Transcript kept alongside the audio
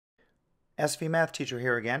SV Math Teacher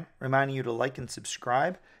here again, reminding you to like and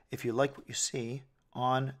subscribe if you like what you see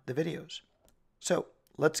on the videos. So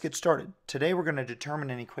let's get started. Today we're going to determine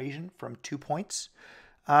an equation from 2 points.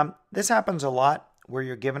 This happens a lot where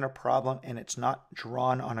you're given a problem and it's not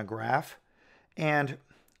drawn on a graph. And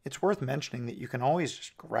it's worth mentioning that you can always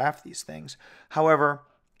just graph these things. However,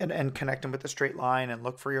 and connect them with a straight line and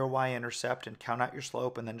look for your y-intercept and count out your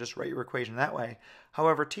slope and then just write your equation that way.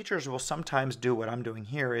 However, teachers will sometimes do what I'm doing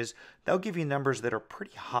here is they'll give you numbers that are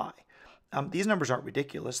pretty high. These numbers aren't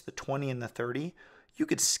ridiculous, the 20 and the 30. You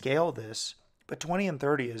could scale this, but 20 and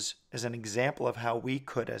 30 is an example of how we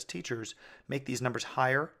could, as teachers, make these numbers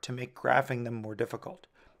higher to make graphing them more difficult.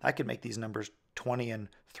 I could make these numbers 20 and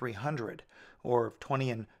 300 or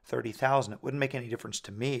 20 and 30,000. It wouldn't make any difference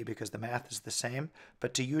to me because the math is the same,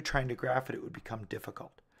 but to you trying to graph it, it would become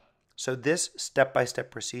difficult. So this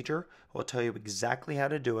step-by-step procedure will tell you exactly how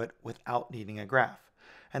to do it without needing a graph.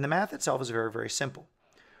 And the math itself is very, very simple.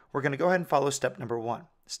 We're going to go ahead and follow step number 1.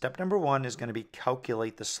 Step number 1 is going to be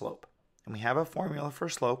calculate the slope. And we have a formula for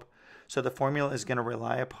slope, so the formula is going to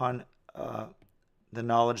rely upon the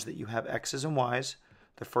knowledge that you have x's and y's,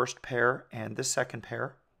 the first pair and the second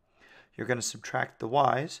pair. You're going to subtract the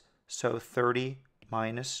y's, so 30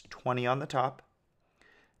 minus 20 on the top,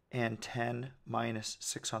 and 10 minus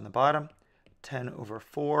 6 on the bottom. 10 over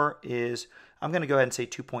 4 is, I'm going to go ahead and say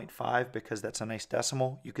 2.5 because that's a nice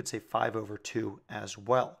decimal. You could say 5 over 2 as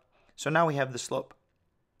well. So now we have the slope.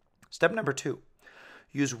 Step number 2,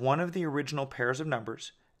 use one of the original pairs of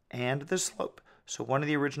numbers and the slope. So one of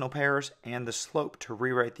the original pairs and the slope to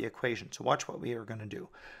rewrite the equation. So watch what we are going to do.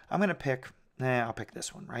 I'm going to pick, I'll pick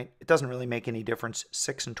this one, right? It doesn't really make any difference,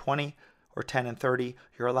 6 and 20 or 10 and 30.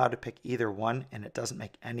 You're allowed to pick either one, and it doesn't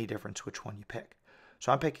make any difference which one you pick.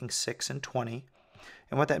 So I'm picking 6 and 20.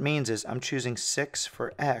 And what that means is I'm choosing 6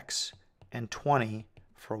 for x and 20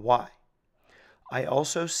 for y. I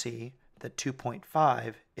also see that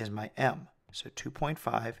 2.5 is my m. So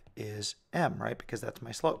 2.5 is m, right? Because that's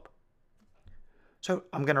my slope. So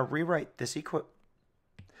I'm going to rewrite this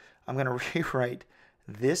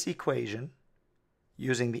equation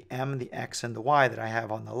using the m, the x, and the y that I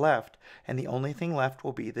have on the left, and the only thing left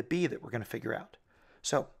will be the b that we're going to figure out.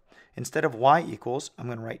 So instead of y equals, I'm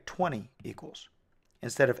going to write 20 equals.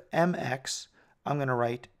 Instead of mx, I'm going to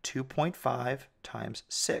write 2.5 times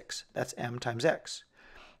 6. That's m times x.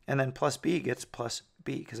 And then plus b gets plus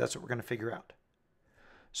b, because that's what we're going to figure out.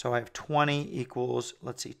 So I have 20 equals,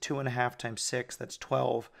 let's see, 2.5 times 6, that's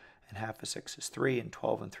 12, and half of 6 is 3, and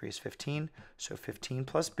 12 and 3 is 15. So 15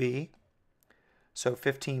 plus b. So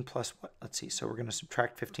 15 plus what? Let's see, so we're going to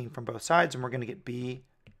subtract 15 from both sides, and we're going to get b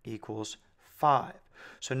equals 5.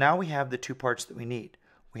 So now we have the two parts that we need.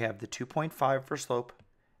 We have the 2.5 for slope,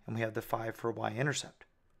 and we have the 5 for y-intercept.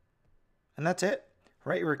 And that's it.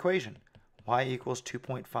 Write your equation. Y equals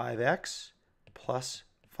 2.5x plus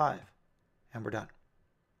 5. And we're done.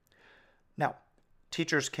 Now,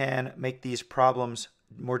 teachers can make these problems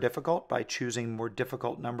more difficult by choosing more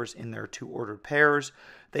difficult numbers in their two ordered pairs.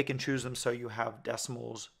 They can choose them so you have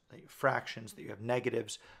decimals, that you have fractions, that you have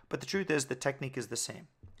negatives. But the truth is the technique is the same.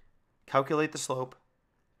 Calculate the slope,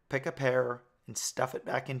 pick a pair, and stuff it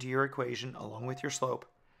back into your equation along with your slope,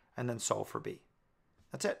 and then solve for b.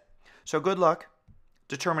 That's it. So good luck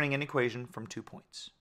determining an equation from 2 points.